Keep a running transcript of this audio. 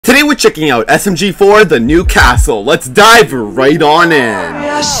Today we're checking out SMG4, the new castle. Let's dive right on in.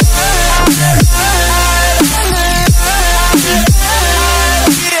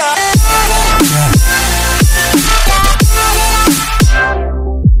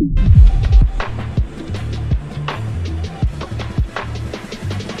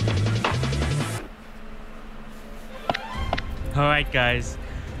 Alright guys,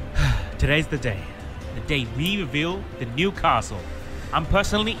 today's the day we reveal the new castle. I'm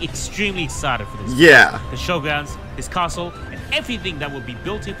personally extremely excited for this. Yeah. The showgrounds, this castle, and everything that will be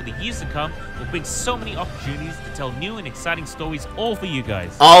built here for the years to come will bring so many opportunities to tell new and exciting stories all for you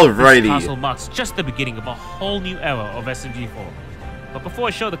guys. Alrighty. This castle marks just the beginning of a whole new era of SMG4. But before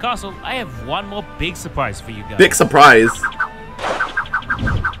I show the castle, I have one more big surprise for you guys. Big surprise.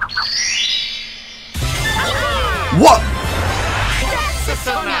 What?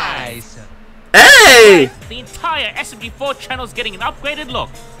 So nice. Hey! The entire SMG4 channel is getting an upgraded look.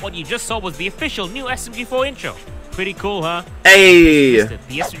 What you just saw was the official new SMG4 intro. Pretty cool, huh? Hey! The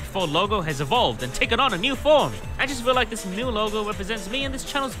SMG4 logo has evolved and taken on a new form. I just feel like this new logo represents me and this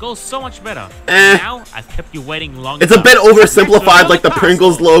channel's goals so much better. Now, I've kept you waiting long enough. It's a bit oversimplified like the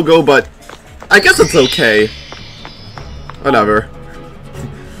Pringles logo, but I guess it's okay. Whatever.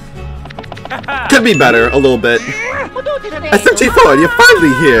 Could be better, a little bit. SMG4, you're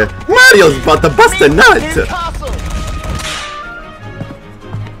finally here! Mario's about to bust a nut!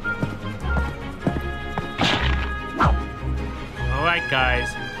 Alright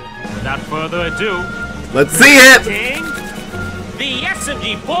guys, without further ado, let's see it! The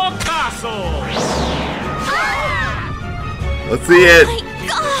SMG4 castle! Let's see it! Oh my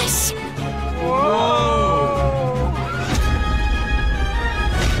gosh! Whoa!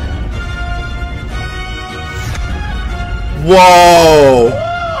 Whoa!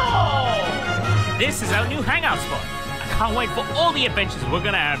 This is our new hangout spot. I can't wait for all the adventures we're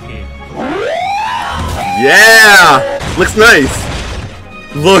gonna have here. Yeah! Looks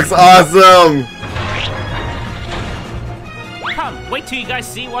nice. Looks awesome. Come, wait till you guys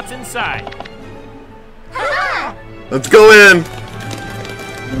see what's inside. Let's go in.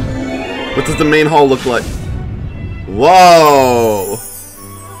 What does the main hall look like? Whoa!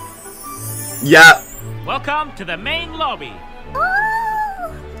 Yeah. Welcome to the main lobby.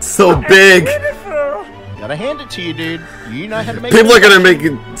 So big. Gotta hand it to you, dude. You know how to make. People are gonna make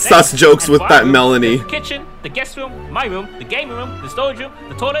sus jokes with that Melanie. The kitchen, the guest room, my room, the gaming room, the storage room,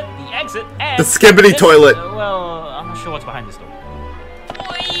 the toilet, the exit, and the skibbity toilet. Well, I'm not sure what's behind this door.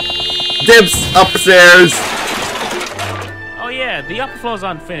 Dibs upstairs. Oh yeah, the upper floors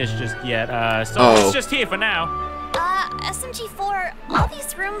aren't finished just yet. So it's just here for now. SMG4, all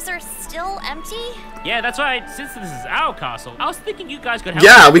these rooms are still empty? Yeah, that's right. Since this is our castle, I was thinking you guys could help.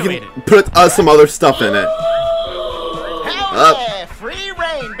 Yeah, we can put some other stuff in it. Hell yeah! Free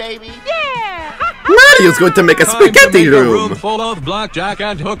reign, baby! Yeah! Mario's going to make a spaghetti room. Full of blackjack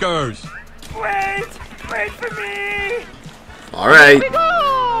and hookers. Wait for me. All right,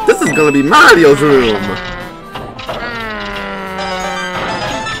 this is gonna be Mario's room.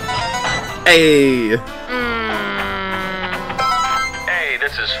 Hey.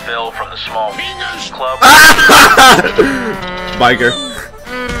 This is Phil from the Small Club. Biker.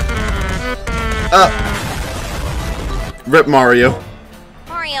 Rip Mario.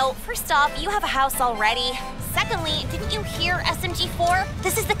 Mario, first off, you have a house already. Secondly, didn't you hear SMG4?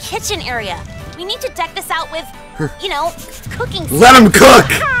 This is the kitchen area. We need to deck this out with, you know, cooking stuff. Let him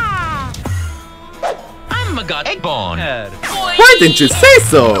cook! I'm a god born. Why didn't you say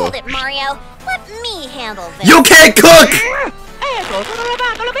so? Hold it, Mario. Let me handle this. You can't cook! It's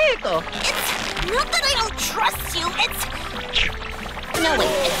not that I don't trust you, it's... No, wait,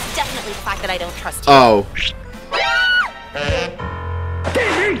 it's definitely the fact that I don't trust you. Oh.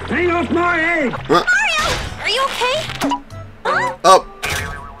 Hang off my egg! Mario! Are you okay? Up.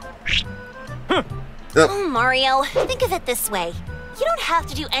 Oh, Mario, think of it this way. You don't have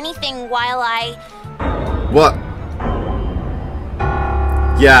to do anything while I... What?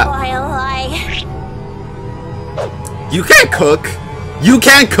 Yeah. While I... You can't cook. You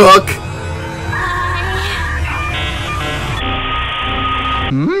can't cook.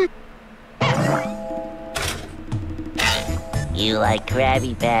 You like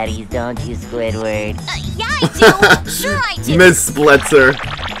Krabby Patties, don't you, Squidward? Yeah, I do. Sure I do. Miss Splitzer.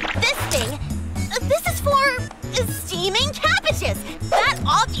 This thing, this is for steaming cabbages. That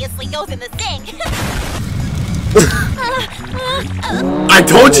obviously goes in the sink. I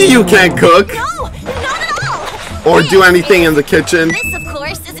told you can't cook. No, not at all. Or do anything in the kitchen. This, of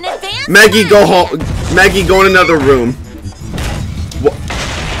course, is an advanced... Maggie, go home. Maggie, go in another room.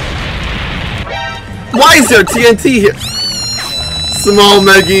 Why is there TNT here? Small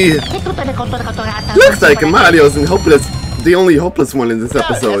Meggy. Looks like Mario's the only hopeless one in this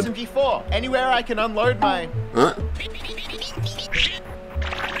episode. SMG4, anywhere I can unload my... Huh?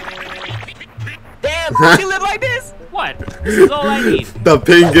 Damn, you live like this? What? This is all I need. The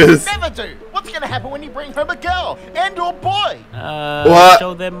Pingus. Never do. What's gonna happen when you bring home a girl and or boy? What?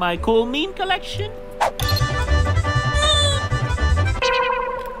 Show them my cool meme collection.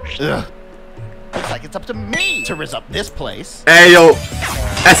 Ugh. Looks like it's up to me to rizz up this place. Hey yo,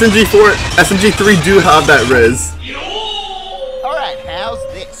 SMG4, SMG3 do have that Riz. Alright, how's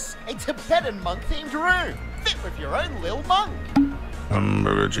this? A Tibetan monk-themed room. Fit with your own lil monk.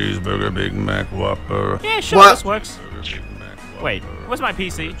 Hamburger, cheeseburger, Big Mac, Whopper. Yeah, sure, What? this works. Wait, where's my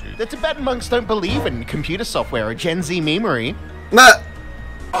PC? The Tibetan monks don't believe in computer software or Gen Z memery. Nah,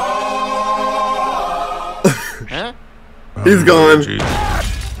 Huh? he's gone.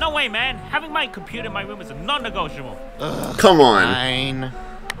 No way, man. Having my computer in my room is a non-negotiable. Come on. Fine.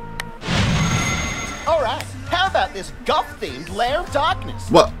 Alright, how about this goth-themed Lair of Darkness?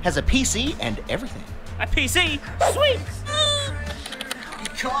 What? Has a PC and everything. A PC? Sweet!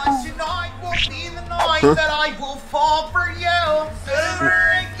 Because tonight will be the night that I will fall for you.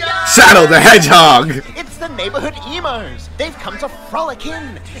 Shadow the Hedgehog. It's the neighborhood emos. They've come to frolic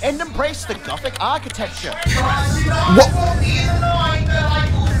in and embrace the gothic architecture. What?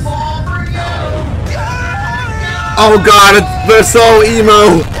 Oh god, they're so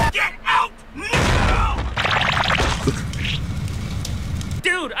emo. Get out now!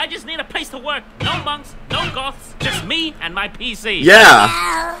 Dude, I just need a place to work. No monks, no goths, just me and my PC.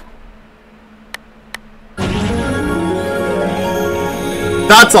 Yeah.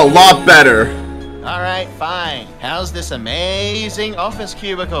 That's a lot better. Alright, fine. How's this amazing office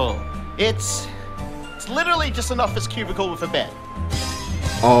cubicle? It's literally just an office cubicle with a bed.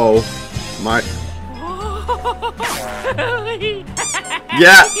 Oh my.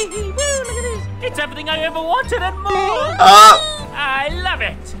 Yeah. It's everything I ever wanted and more. I love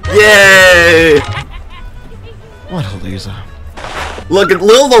it. Yay. What a loser. Look at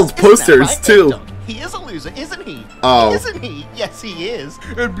those posters Right, too. Dog? He is a loser, isn't he? Oh. Isn't he? Yes, he is.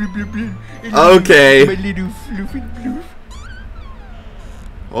 Okay. My little fluffy bloof.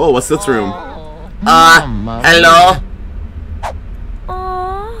 Oh, what's this room? Hello.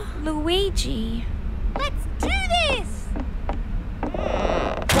 Aw, Luigi. Let's do this!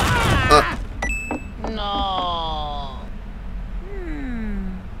 No.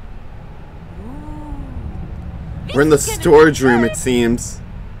 We're in the storage room, it seems.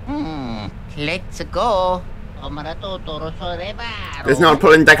 Let's go. There's no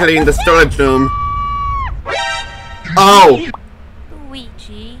pulling directly in the storage room. Oh,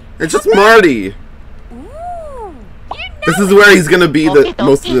 Luigi. it's just Marty. Ooh, This is where he's gonna be the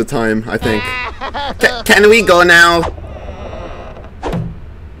most of the time, I think. Can we go now?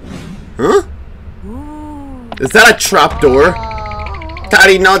 Huh? Is that a trapdoor?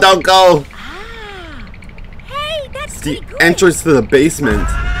 Daddy, no, don't go. Hey, that's The pretty good. entrance to the basement.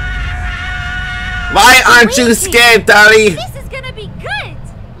 Why aren't you scared, Daddy? This is gonna be good.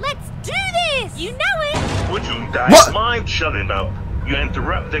 Let's do this. You know it. Would you guys What? mind shutting up? You're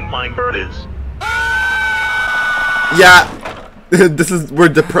interrupting my birdies. Yeah, this is where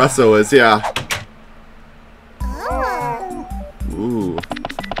Depresso is, yeah. Ooh.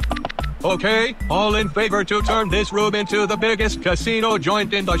 Okay, all in favor to turn this room into the biggest casino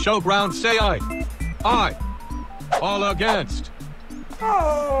joint in the showground, say aye. Aye. All against.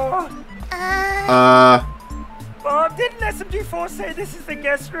 Didn't SMG4 say this is the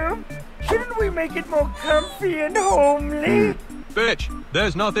guest room? Shouldn't we make it more comfy and homely? Bitch,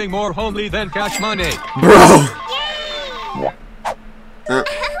 there's nothing more homely than cash money. Bro.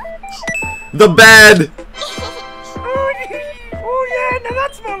 The bed. Oh yeah, now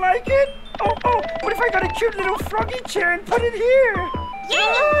that's more like it. Oh, what if I got a cute little froggy chair and put it here?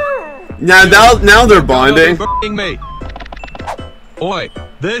 Now they're bonding. F***ing me. Oi,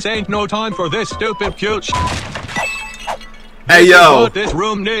 this ain't no time for this stupid cute sh**. Hey This is yo, what this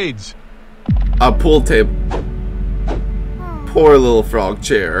room needs. a pool table. Poor little frog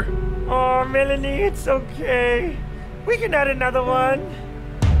chair. Oh, Melanie, it's okay. We can add another one.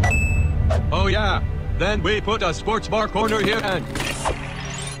 Oh yeah, then we put a sports bar corner here and...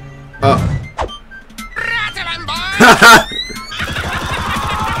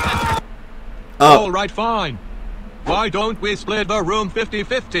 Alright, fine. Why don't we split the room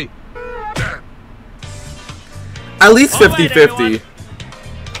 50-50? At least All right, 50-50.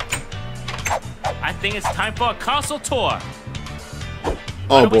 I think it's time for a castle tour.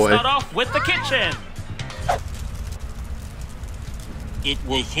 Oh We boy. start off with the kitchen. It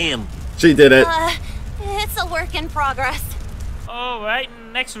was him. She did it. It's a work in progress. Alright,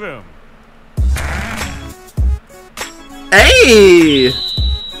 next room. Hey!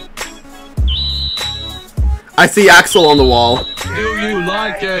 I see Axel on the wall. Do you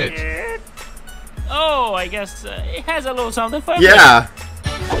like it? Oh, I guess it has a little something for me. Yeah.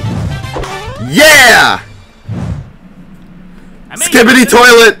 Yeah! Skibbity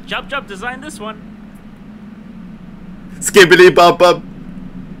toilet! Jub designed this one. Skibbity bub bub.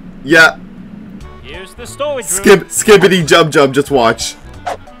 Yeah. Here's the storage room. Skibbity jub, just watch.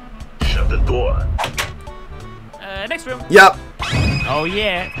 Shut the door. Next room. Yep. Oh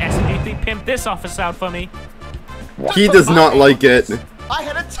yeah, SMG3 pimped this office out for me. He does not like it. I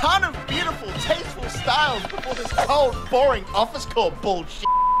had a ton of beautiful, tasteful styles before this cold, boring office core bullshit.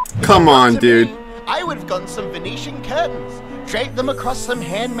 Come on, dude. I would have gotten some Venetian curtains, draped them across some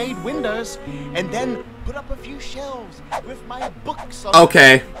handmade windows, and then put up a few shelves with my books on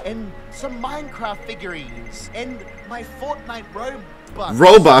them, and some Minecraft figurines, and my Fortnite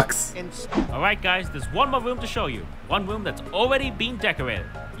Robux. Alright guys, there's one more room to show you. One room that's already been decorated.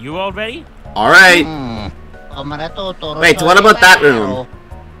 You all ready? Alright. Wait, what about that room?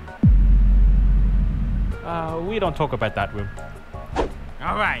 We don't talk about that room.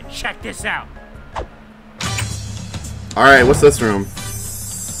 Alright, check this out. Alright, what's this room?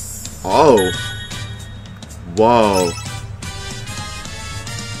 Oh. Whoa.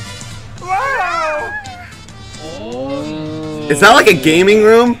 Wow! Is that like a gaming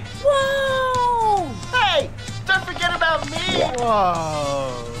room? Whoa! Hey, don't forget about me!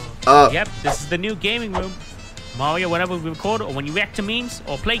 Whoa. Yep, this is the new gaming room. Mario, whenever we record or when you react to memes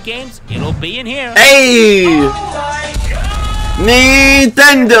or play games, it'll be in here. Hey!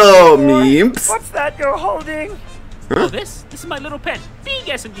 Nintendo memes. What's that you're holding? Oh, this is my little pet, Big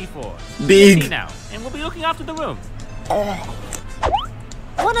SMG4. Big. Now, and we'll be looking after the room.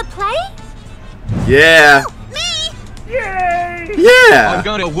 Wanna play? Yeah. Me! Yay! Yeah. I'm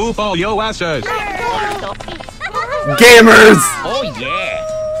gonna whoop all yo asses. Gamers. Oh yeah.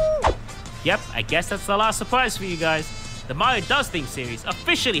 Yep, I guess that's the last surprise for you guys. The Mario Does Things series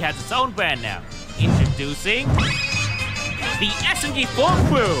officially has its own brand now. Introducing the SMG4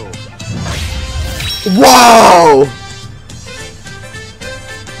 crew. Whoa!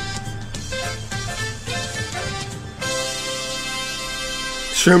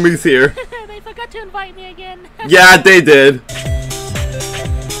 Shumi's here. They forgot to invite me again. Yeah, they did.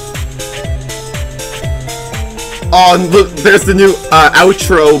 Oh, and look, there's the new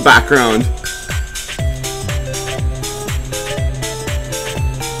outro background.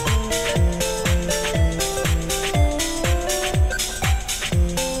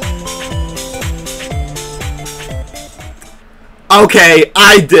 Okay,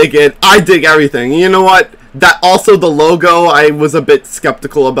 I dig it. I dig everything. You know what? That also the logo I was a bit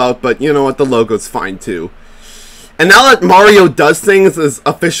skeptical about, but you know what? The logo's fine too. And now that Mario Does Things is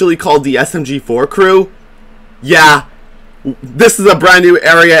officially called the SMG4 crew, yeah, this is a brand new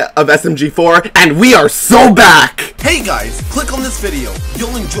area of SMG4, and we are so back! Hey guys, click on this video.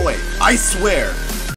 You'll enjoy it, I swear.